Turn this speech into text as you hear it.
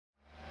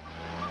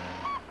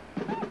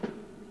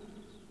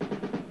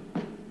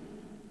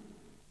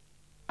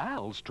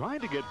girls trying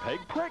to get Peg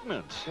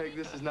pregnant. Peg,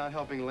 this is not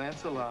helping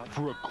Lance a lot.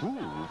 For a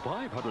cool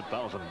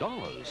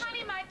 $500,000.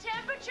 Honey, my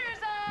temperature's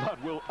up!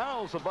 But will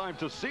Al survive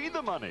to see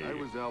the money? I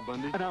was Al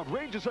Bundy. An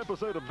outrageous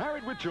episode of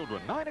Married with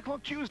Children, 9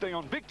 o'clock Tuesday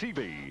on VIC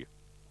TV.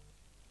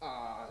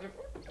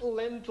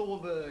 Lentil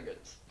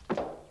burgers.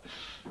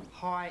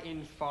 High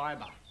in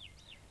fibre.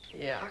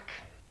 Yuck.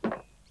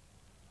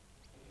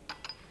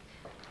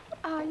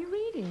 Are you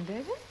reading,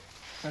 David?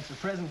 That's a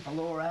present for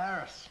Laura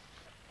Harris.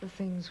 The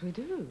things we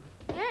do.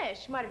 Yeah,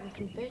 she might even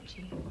convert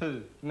you.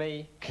 Who?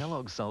 Me?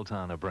 Kellogg's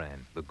Sultana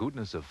brand. The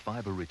goodness of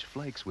fibre-rich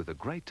flakes with a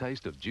great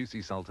taste of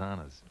juicy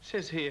sultanas.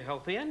 Says here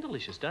healthy and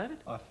delicious, David.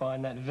 I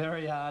find that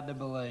very hard to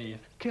believe.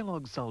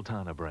 Kellogg's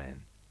Sultana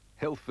brand.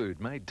 Health food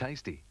made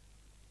tasty.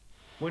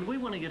 When we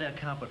want to get our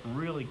carpet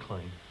really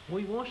clean,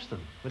 we wash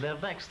them with our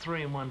VAX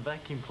 3-in-1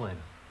 vacuum cleaner.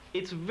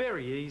 It's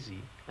very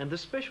easy, and the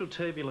special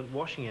turbulent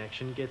washing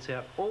action gets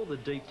out all the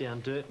deep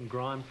down dirt and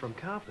grime from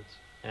carpets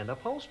and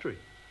upholstery.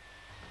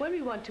 When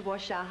we want to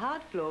wash our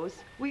hard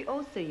floors, we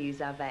also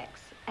use our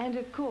VAX. And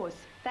of course,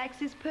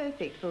 VAX is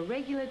perfect for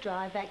regular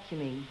dry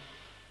vacuuming.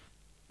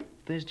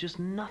 There's just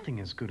nothing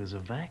as good as a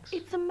VAX.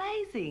 It's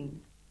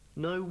amazing.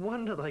 No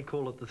wonder they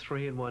call it the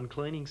 3-in-1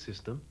 cleaning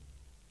system.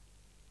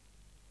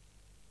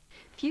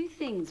 Few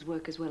things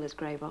work as well as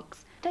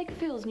Gravox. Take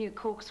Phil's new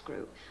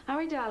corkscrew.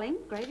 Hurry, darling,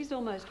 gravy's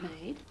almost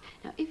made.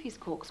 Now, if his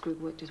corkscrew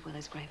worked as well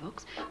as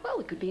Gravox, well,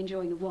 we could be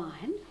enjoying the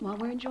wine while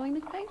we're enjoying the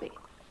gravy.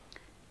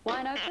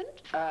 Wine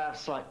opened?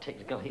 Slight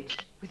technical hitch.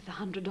 With the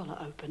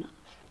 $100 opener.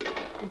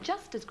 And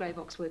just as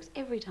Gravox works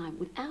every time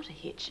without a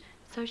hitch,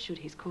 so should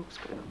his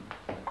corkscrew.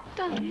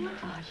 Darling,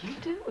 what are you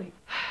doing?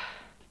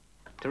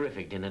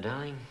 Terrific dinner,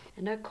 darling.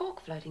 And no cork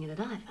floating in it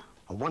either.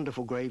 A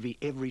wonderful gravy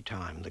every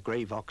time, the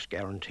Gravox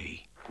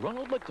guarantee.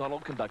 Ronald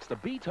McDonald conducts the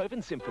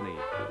Beethoven Symphony.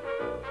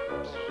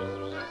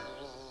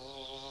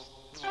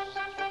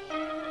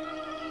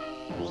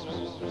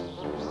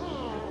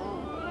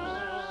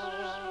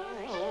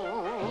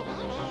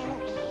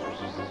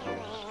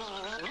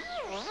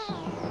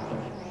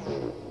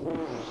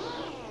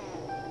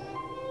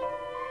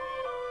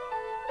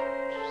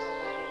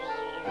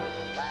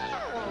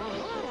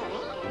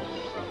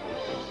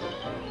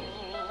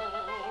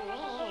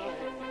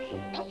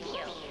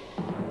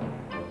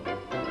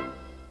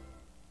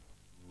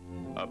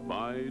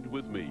 Abide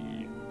with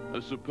Me,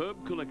 a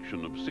superb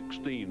collection of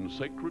 16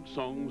 sacred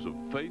songs of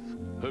faith,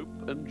 hope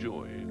and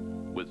joy,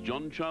 with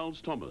John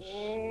Charles Thomas,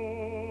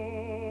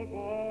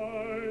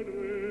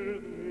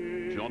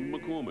 John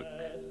McCormick.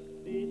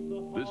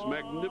 This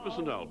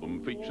magnificent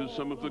album features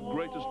some of the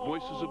greatest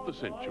voices of the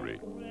century: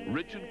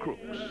 Richard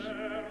Crooks,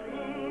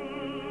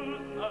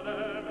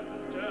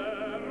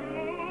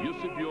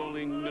 Yusuf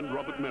Yorling and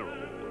Robert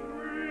Merrill.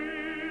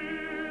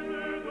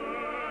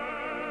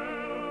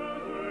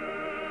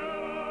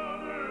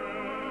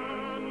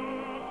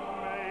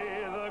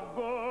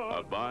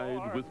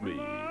 Abide with Me.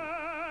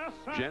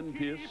 Jan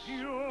Pierce,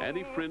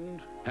 Annie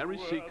Friend, Harry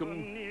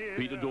Seacombe,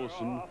 Peter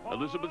Dawson,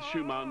 Elizabeth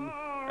Schumann,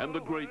 and the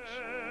great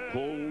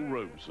Paul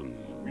Robeson.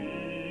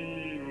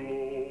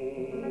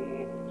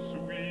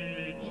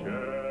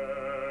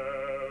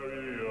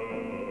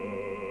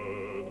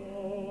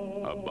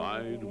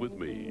 Abide with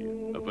Me.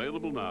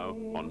 Available now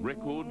on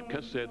record,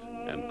 cassette,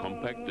 and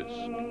compact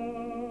disc.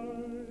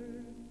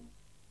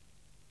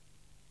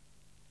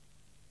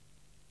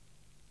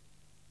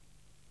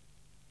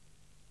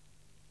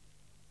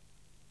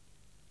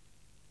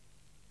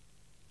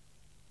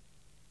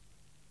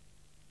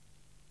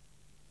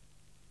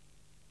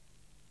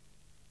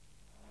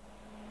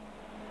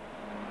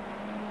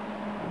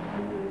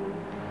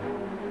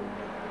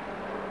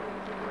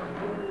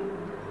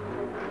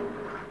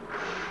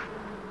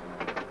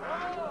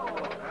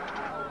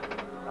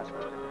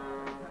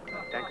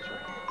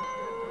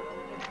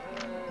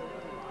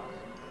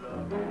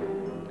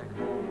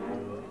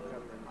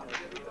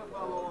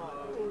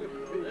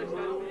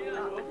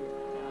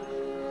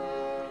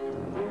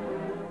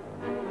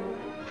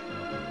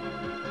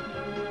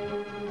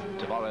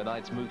 Tomorrow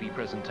night's movie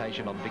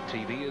presentation on VIC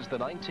TV is the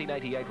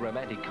 1988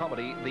 romantic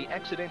comedy The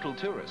Accidental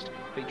Tourist,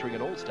 featuring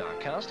an all-star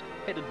cast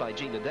headed by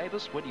Gina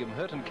Davis, William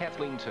Hurt and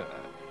Kathleen Turner.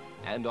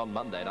 And on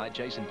Monday night,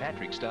 Jason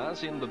Patrick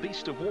stars in The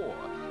Beast of War,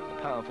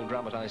 a powerful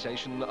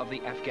dramatisation of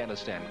the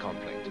Afghanistan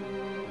conflict.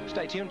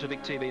 Stay tuned to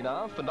VIC TV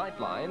now for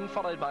Nightline,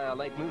 followed by our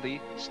late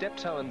movie,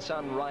 Steptoe and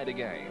Son Ride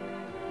Again.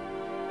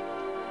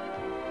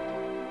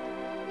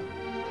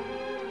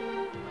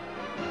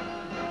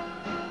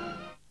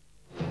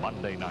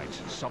 Monday night,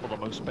 some of the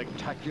most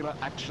spectacular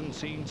action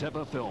scenes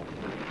ever filmed.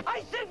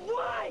 I said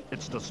why?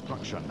 Its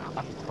destruction,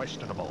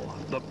 unquestionable.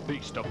 The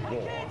Beast of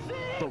War.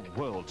 The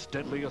world's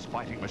deadliest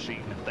fighting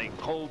machine, they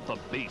called the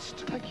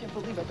Beast. I can't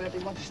believe how bad they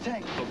want this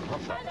tank. The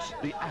Russians,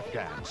 the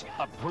Afghans,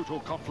 a brutal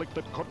conflict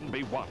that couldn't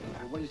be won.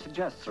 What do you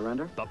suggest,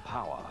 surrender? The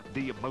power,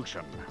 the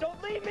emotion.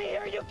 Don't leave me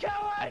here, you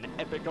coward! An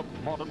epic of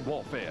modern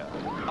warfare.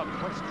 A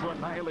quest for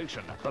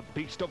annihilation. The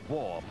Beast of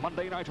War,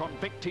 Monday night on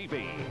VIC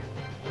TV.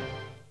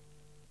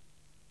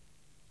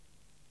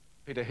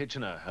 Peter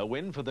Hitchener, a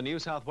win for the New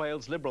South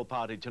Wales Liberal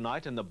Party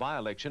tonight in the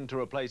by-election to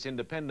replace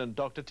independent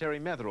Dr Terry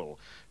Metherell,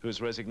 whose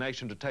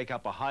resignation to take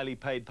up a highly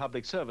paid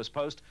public service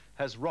post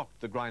has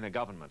rocked the Greiner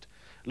government.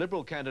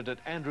 Liberal candidate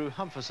Andrew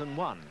Humphreys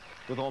won,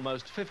 with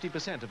almost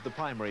 50% of the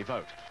primary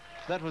vote.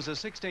 That was a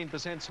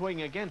 16%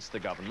 swing against the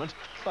government,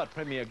 but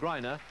Premier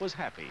Greiner was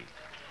happy.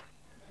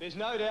 There's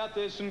no doubt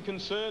there's some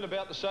concern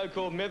about the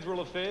so-called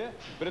Metherell affair,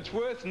 but it's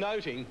worth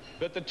noting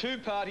that the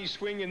two-party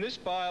swing in this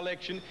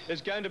by-election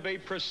is going to be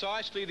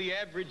precisely the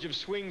average of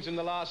swings in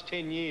the last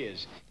 10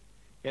 years.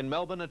 In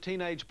Melbourne, a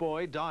teenage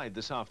boy died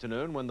this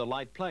afternoon when the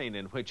light plane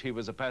in which he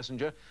was a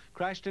passenger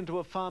crashed into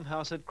a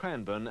farmhouse at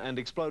Cranbourne and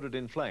exploded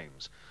in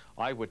flames.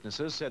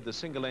 Eyewitnesses said the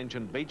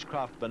single-engine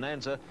Beechcraft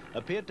Bonanza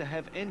appeared to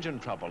have engine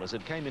trouble as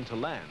it came into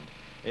land.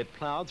 It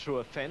ploughed through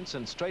a fence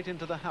and straight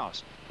into the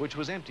house, which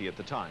was empty at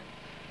the time.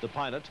 The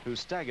pilot, who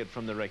staggered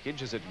from the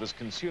wreckage as it was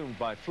consumed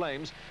by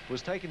flames,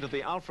 was taken to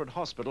the Alfred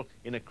Hospital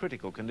in a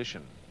critical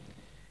condition.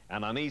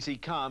 An uneasy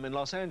calm in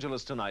Los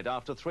Angeles tonight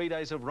after 3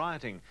 days of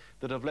rioting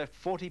that have left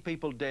 40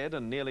 people dead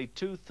and nearly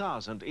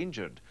 2,000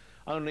 injured.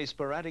 Only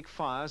sporadic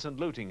fires and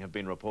looting have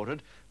been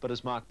reported, but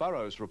as Mark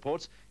Burrows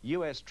reports,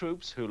 US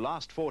troops who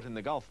last fought in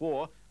the Gulf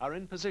War are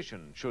in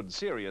position should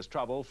serious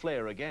trouble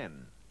flare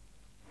again.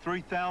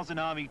 3,000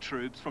 Army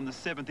troops from the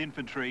 7th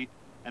Infantry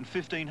and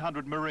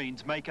 1,500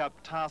 Marines make up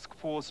Task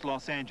Force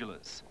Los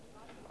Angeles.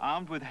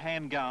 Armed with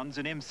handguns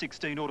and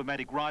M16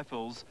 automatic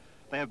rifles,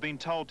 they have been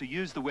told to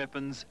use the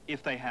weapons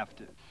if they have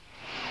to.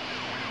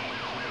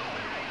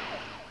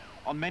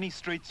 On many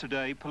streets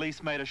today,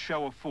 police made a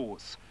show of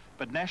force,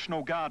 but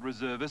National Guard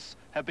reservists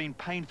have been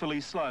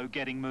painfully slow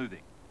getting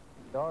moving.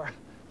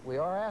 We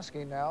are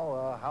asking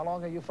now, how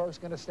long are you folks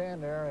going to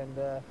stand there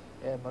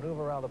and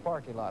maneuver around the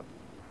parking lot?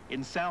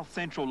 In south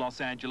central Los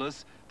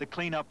Angeles, the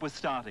cleanup was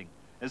starting,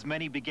 as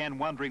many began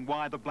wondering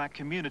why the black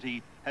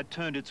community had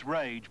turned its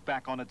rage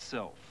back on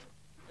itself.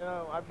 You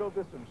know, I built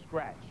this from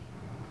scratch,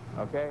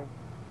 okay?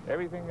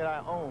 Everything that I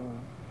own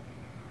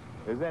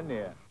is in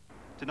there.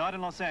 Tonight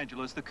in Los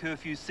Angeles, the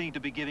curfews seem to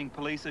be giving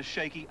police a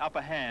shaky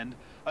upper hand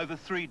over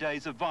 3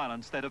 days of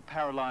violence that have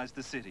paralyzed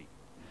the city.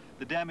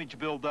 The damage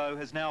bill, though,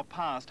 has now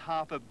passed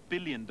 $500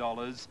 million,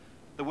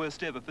 the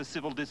worst ever for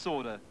civil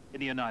disorder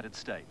in the United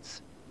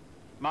States.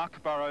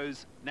 Mark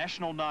Burrows,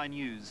 National 9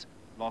 News,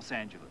 Los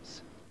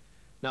Angeles.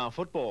 Now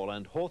football,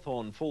 and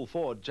Hawthorn full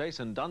forward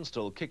Jason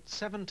Dunstall kicked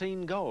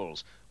 17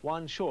 goals,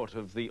 one short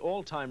of the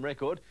all-time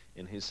record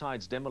in his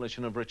side's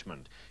demolition of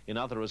Richmond. In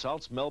other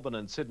results, Melbourne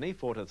and Sydney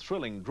fought a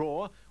thrilling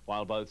draw,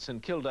 while both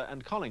St Kilda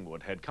and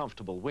Collingwood had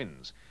comfortable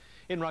wins.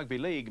 In rugby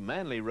league,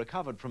 Manly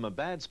recovered from a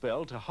bad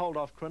spell to hold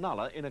off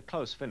Cronulla in a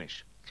close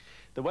finish.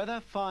 The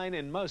weather fine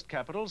in most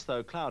capitals,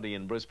 though cloudy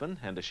in Brisbane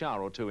and a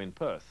shower or two in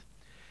Perth.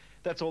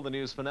 That's all the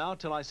news for now.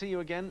 Till I see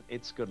you again,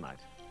 it's good night.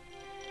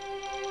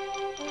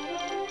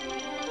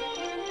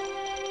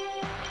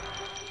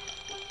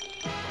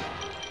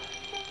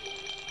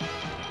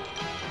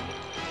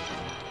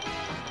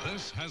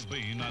 This has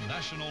been a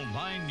National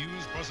 9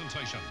 News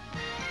presentation.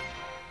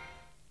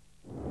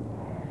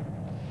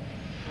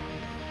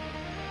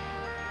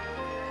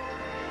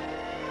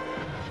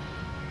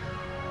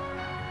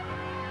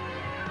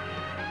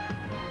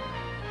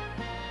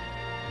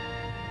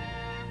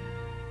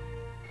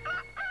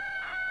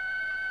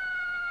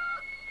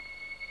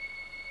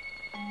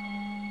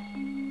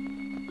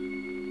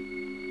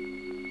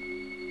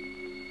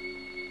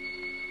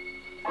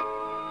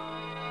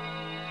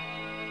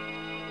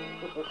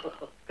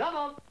 Come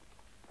on,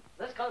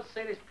 let's go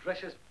see this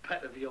precious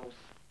pet of yours.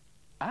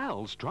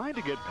 Al's trying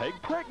to get Peg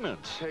pregnant.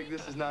 Peg,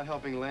 this is not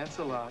helping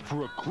Lancelot.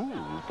 For a cool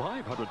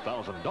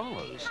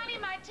 $500,000. Honey,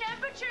 my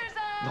temperature's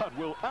up. But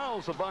will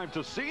Al survive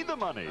to see the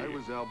money? I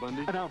was Al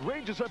Bundy. An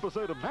outrageous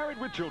episode of Married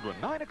with Children,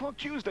 9 o'clock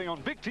Tuesday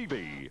on VIC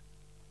TV.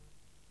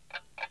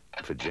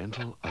 For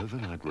gentle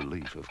overnight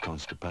relief of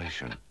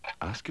constipation,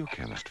 ask your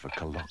chemist for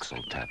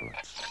Coloxyl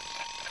Tablets.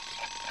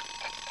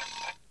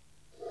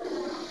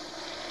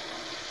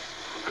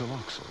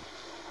 Coloxyl.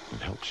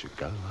 It helps you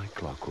go like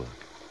clockwork.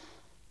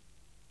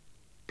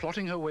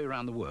 Plotting her way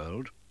around the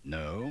world?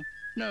 No.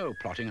 No,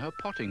 plotting her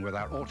potting with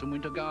our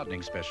autumn-winter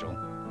gardening special.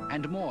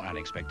 And more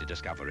unexpected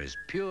discoveries,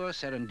 pure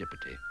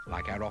serendipity,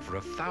 like our offer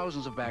of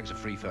thousands of bags of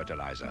free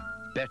fertilizer.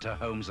 Better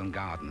homes and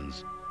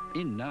gardens.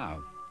 In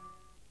now.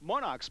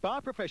 Monarch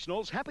Spa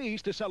Professionals' Happy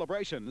Easter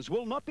celebrations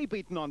will not be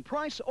beaten on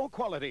price or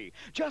quality.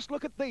 Just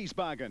look at these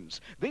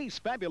bargains. These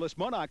fabulous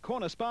Monarch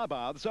Corner Spa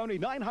Baths, only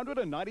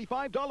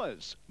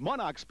 $995.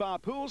 Monarch Spa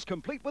Pools,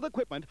 complete with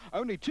equipment,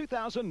 only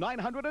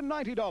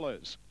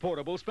 $2,990.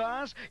 Portable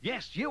spas?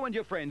 Yes, you and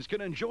your friends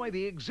can enjoy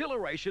the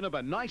exhilaration of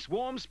a nice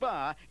warm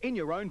spa in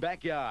your own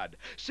backyard.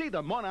 See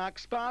the Monarch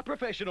Spa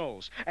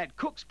Professionals at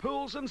Cook's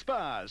Pools and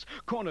Spas,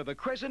 corner the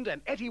Crescent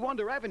and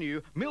Etiwanda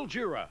Avenue,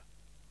 Mildura.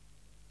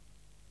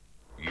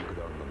 You could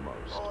own the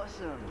most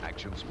awesome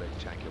action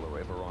spectacular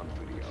ever on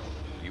video.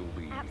 You'll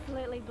be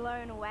absolutely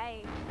blown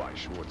away by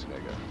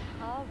Schwarzenegger.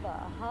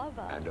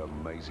 Hover. And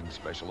amazing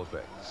special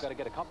effects. Gotta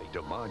get a copy.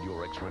 Demand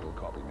your ex-rental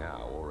copy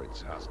now, or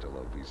it's hasta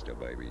la vista,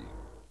 baby.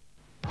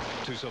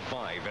 To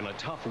survive in a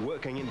tough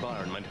working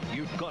environment,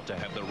 you've got to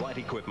have the right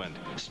equipment.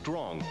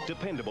 Strong,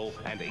 dependable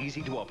and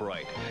easy to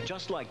operate.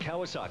 Just like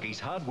Kawasaki's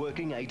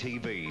hard-working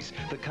ATVs.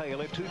 The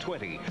KLF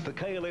 220, the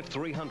KLF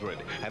 300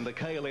 and the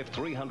KLF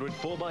 300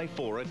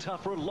 4x4 are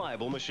tough,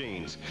 reliable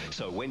machines.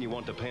 So when you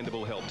want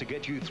dependable help to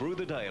get you through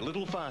the day a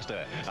little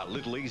faster, a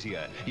little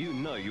easier, you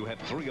know you have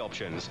 3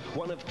 options.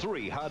 One of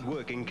 3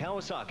 hard-working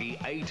Kawasaki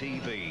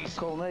ATVs.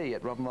 Call me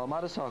at Robinvale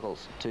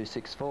Motorcycles,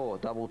 264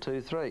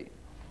 223.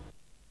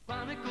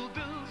 Barnacle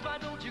Bills, why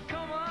don't you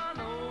come on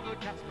over?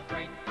 Catch the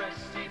great fresh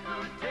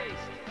seafood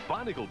taste.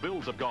 Barnacle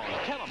Bills have gone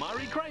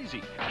calamari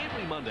crazy.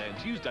 Every Monday and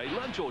Tuesday,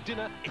 lunch or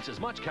dinner, it's as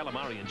much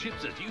calamari and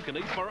chips as you can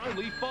eat for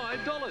only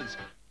 $5.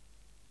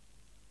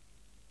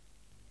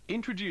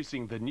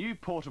 Introducing the new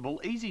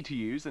portable,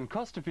 easy-to-use and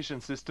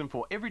cost-efficient system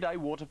for everyday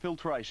water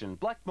filtration,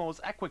 Blackmores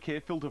Aqua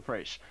Filter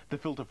Fresh. The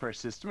Filter Fresh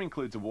system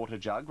includes a water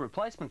jug,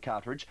 replacement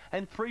cartridge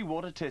and 3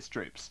 water test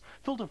strips.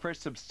 Filter Fresh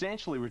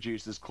substantially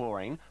reduces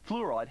chlorine,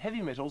 fluoride,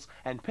 heavy metals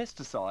and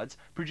pesticides,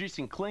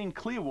 producing clean,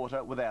 clear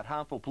water without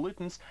harmful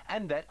pollutants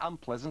and that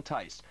unpleasant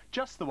taste,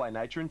 just the way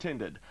nature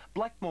intended.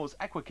 Blackmores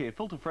Aqua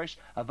Filter Fresh,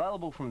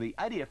 available from the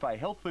ADFA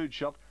Health Food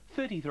Shop,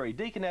 33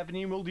 Deakin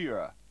Avenue,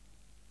 Mildura.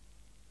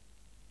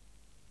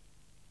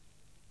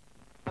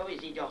 How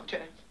is he,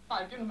 Doctor?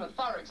 I've given him a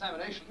thorough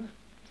examination.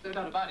 There's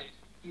no doubt about it.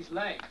 He's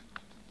lame.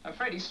 I'm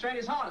afraid he's strained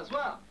his heart as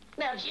well.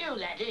 That's you,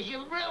 Letters.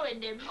 You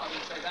ruined him. I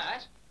wouldn't say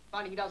that.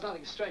 Finding he does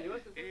nothing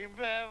strenuous. In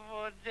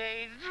barefoot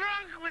days,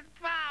 drunk with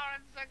power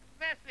and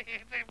success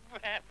in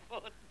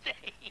barefoot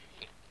days.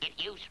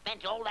 If you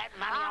spent all that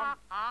money on...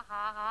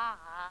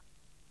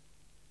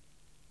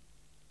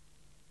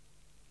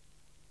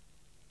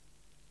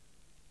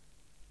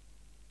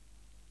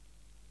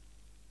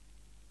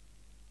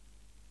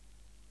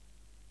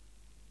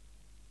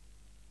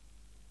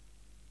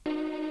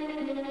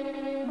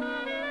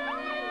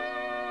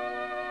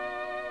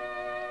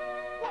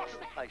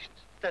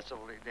 That's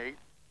all they need.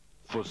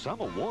 For some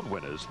award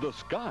winners, the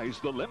sky's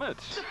the limit.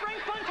 The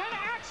Frank Fontana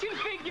action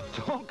figure!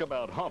 Talk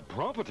about hot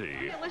property.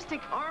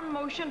 Realistic arm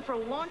motion for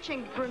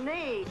launching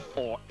grenade.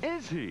 Or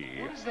is he?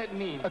 What does that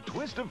mean? A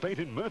twist of fate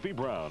in Murphy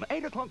Brown,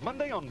 8 o'clock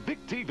Monday on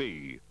VIC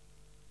TV.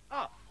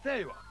 Ah, there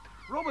you are.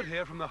 Robert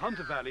here from the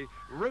Hunter Valley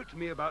wrote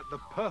me about the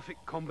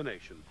perfect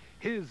combination.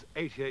 His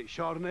 88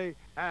 Chardonnay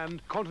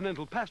and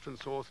Continental pastry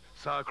sauce,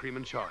 sour cream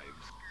and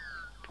chives.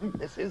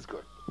 This is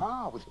good.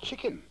 Ah, with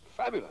chicken.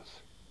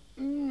 Fabulous.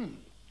 You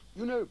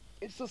know,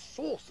 it's the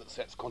sauce that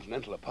sets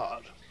Continental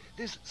apart.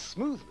 This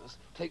smoothness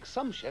takes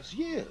some chefs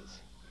years.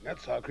 That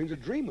sour cream's a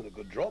dream with a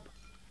good drop.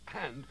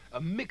 And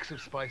a mix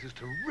of spices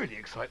to really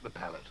excite the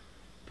palate.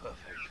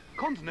 Perfect.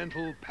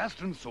 Continental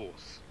pastry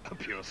sauce. A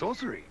pure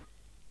sorcery.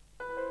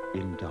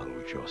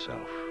 Indulge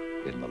yourself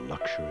in the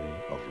luxury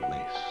of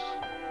lace.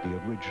 The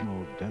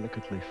original,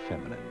 delicately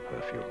feminine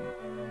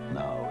perfume.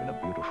 Now in a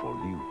beautiful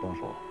new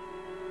bottle.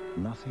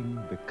 Nothing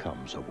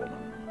becomes a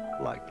woman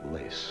like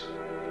lace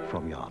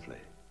from Yardley.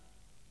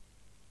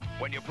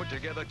 When you put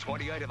together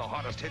 28 of the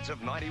hottest hits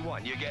of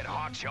 '91, you get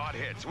hot shot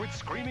hits with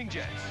Screaming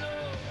Jets.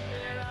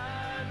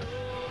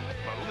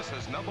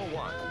 Melissa's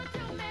 #1.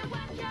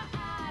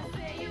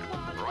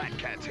 Rat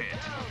Cat's hit.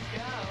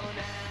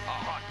 A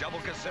hot double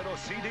cassette or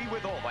CD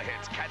with all the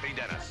hits, Kathy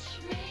Denis.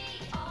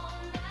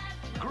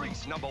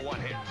 Grease #1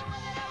 hit.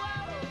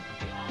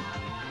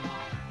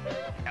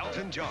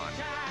 Elton John.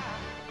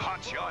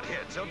 Hot Shot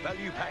Hits, a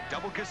value pack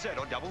double cassette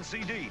or double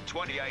CD.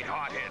 28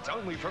 hot hits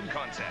only from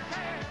Concept.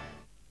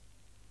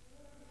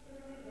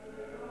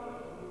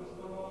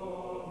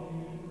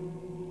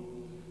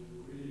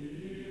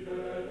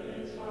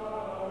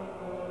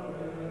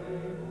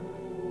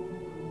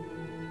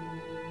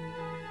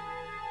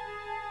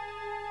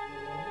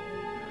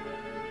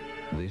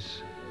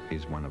 This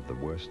is one of the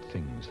worst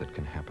things that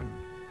can happen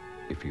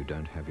if you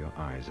don't have your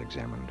eyes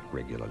examined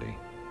regularly.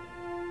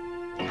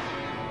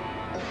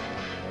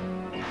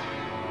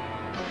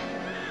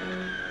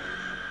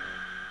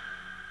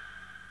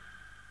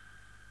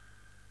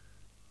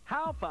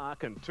 How far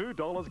can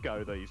 $2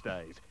 go these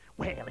days?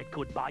 Well, it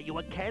could buy you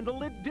a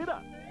candlelit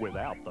dinner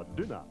without the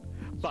dinner.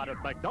 But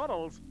at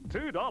McDonald's,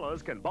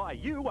 $2 can buy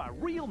you a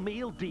real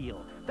meal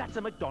deal. That's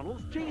a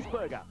McDonald's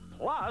cheeseburger,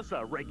 plus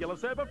a regular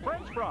serve of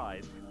French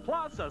fries,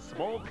 plus a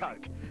small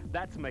Coke.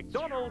 That's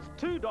McDonald's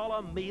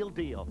 $2 meal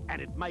deal.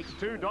 And it makes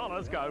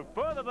 $2 go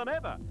further than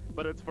ever.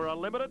 But it's for a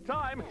limited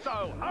time,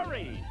 so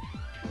hurry!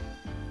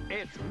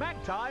 It's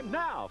Mac time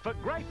now for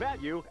great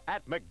value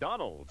at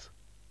McDonald's.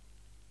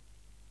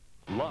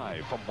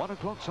 Live from 1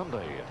 o'clock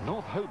Sunday,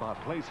 North Hobart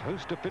plays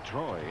host to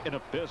Fitzroy in a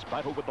fierce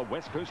battle with the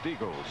West Coast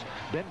Eagles.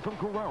 Then from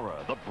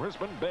Carrara, the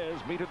Brisbane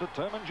Bears meet a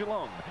determined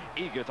Geelong,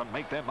 eager to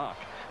make their mark.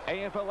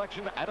 AFL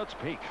action at its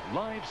peak,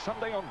 live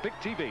Sunday on VIC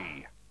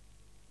TV.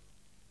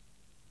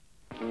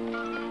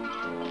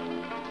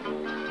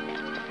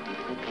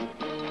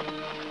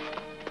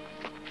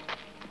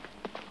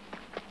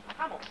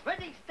 Come on,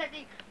 ready,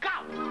 steady, go!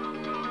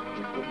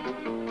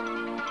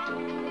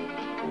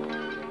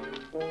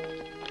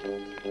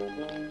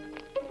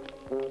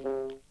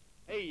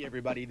 Hey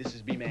everybody. everybody, this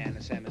is B-Man, the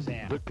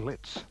Samazam. The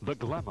glitz, the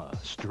glamour,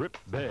 stripped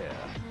bare.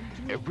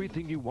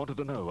 Everything you wanted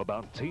to know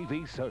about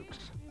TV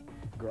soaps.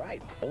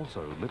 Great.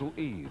 Also, Little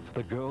Eve,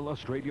 the girl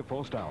Australia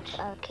forced out.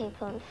 I'll keep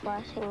on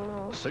fighting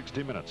more.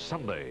 60 Minutes,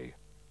 Sunday.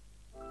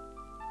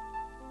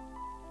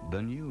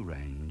 The new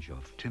range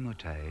of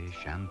Timotei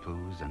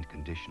shampoos and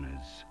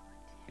conditioners.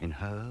 In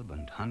herb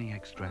and honey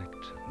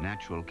extract,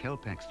 natural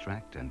kelp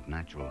extract and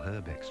natural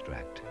herb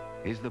extract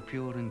is the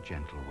pure and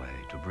gentle way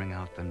to bring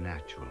out the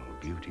natural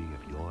beauty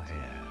of your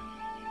hair.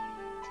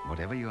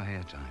 Whatever your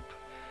hair type,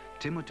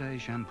 Timotei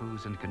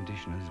shampoos and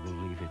conditioners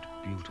will leave it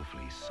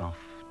beautifully soft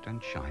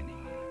and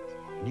shining.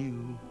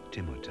 New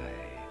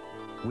Timotei,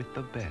 with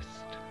the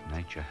best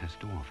nature has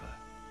to offer.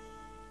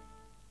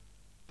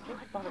 You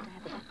might bother to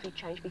have the battery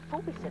changed before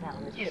we set out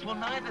on this Yes, trip. well,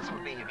 neither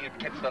would be if you'd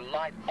kept the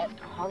light off.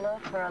 Holler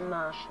for a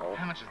marshal.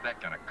 How much is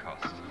that going to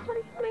cost? What do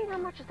you mean, how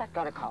much is that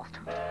going to cost?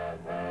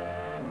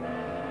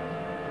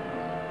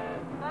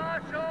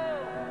 Marshal!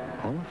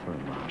 Holler for a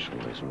marshal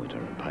this winter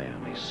and pay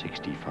only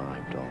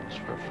 $65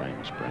 for a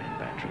famous brand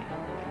battery,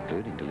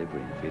 including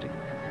delivery and fitting.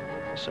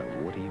 So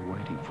what are you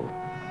waiting for?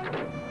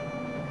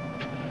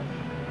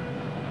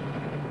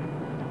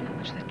 How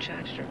much they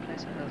charge to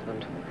replace a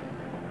husband?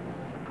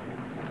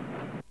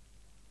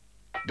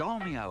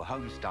 Dolmio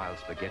home-style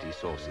spaghetti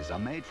sauces are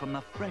made from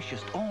the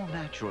freshest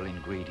all-natural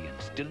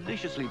ingredients,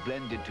 deliciously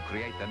blended to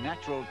create the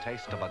natural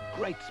taste of a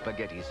great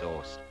spaghetti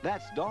sauce.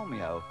 That's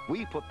Dolmio.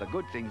 We put the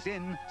good things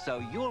in,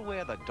 so you'll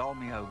wear the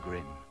Dolmio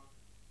grin.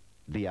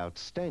 The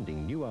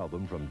outstanding new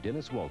album from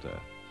Denis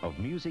Walter, of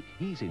music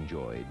he's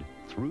enjoyed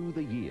through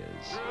the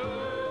years.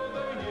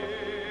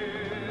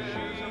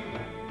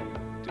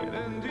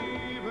 Didn't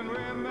even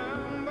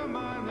remember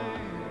my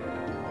name.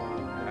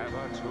 Have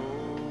I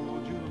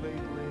told you lately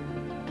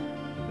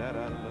that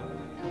I love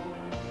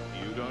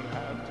you? You don't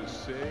have to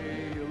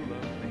say you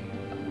love me.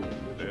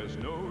 There's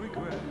no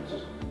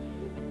regrets.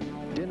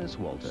 Denis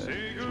Walter,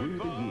 Through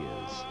the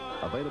Years.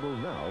 Available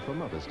now for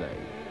Mother's Day.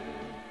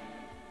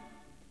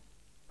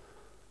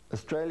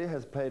 Australia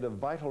has played a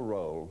vital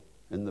role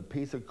in the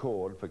peace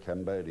accord for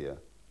Cambodia.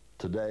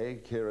 Today,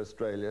 Care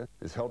Australia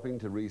is helping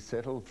to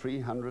resettle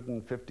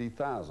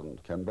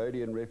 350,000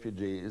 Cambodian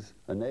refugees,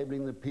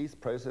 enabling the peace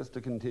process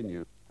to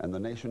continue and the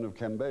nation of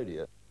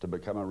Cambodia to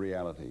become a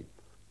reality.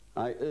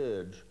 I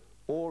urge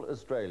all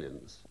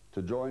Australians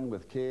to join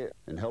with Care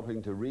in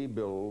helping to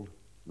rebuild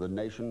the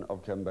nation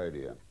of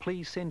Cambodia.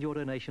 Please send your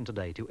donation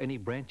today to any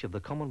branch of the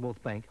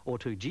Commonwealth Bank or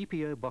to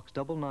GPO Box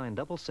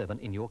 9977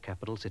 in your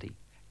capital city.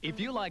 If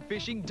you like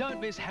fishing,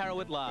 don't miss Harrow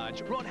at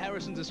Large. Rod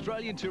Harrison's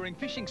Australian Touring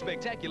Fishing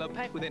Spectacular,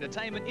 packed with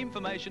entertainment,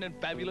 information and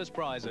fabulous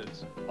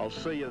prizes. I'll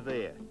see you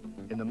there.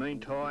 In the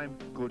meantime,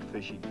 good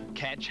fishing.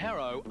 Catch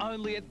Harrow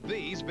only at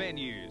these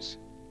venues.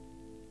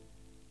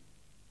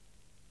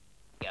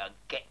 Your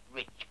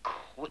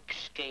get-rich-quick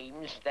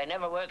schemes, they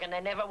never work and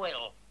they never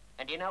will.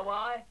 And you know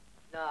why?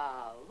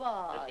 No,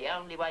 why? Because the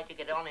only way to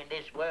get on in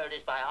this world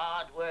is by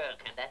hard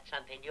work, and that's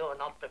something you're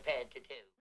not prepared to do.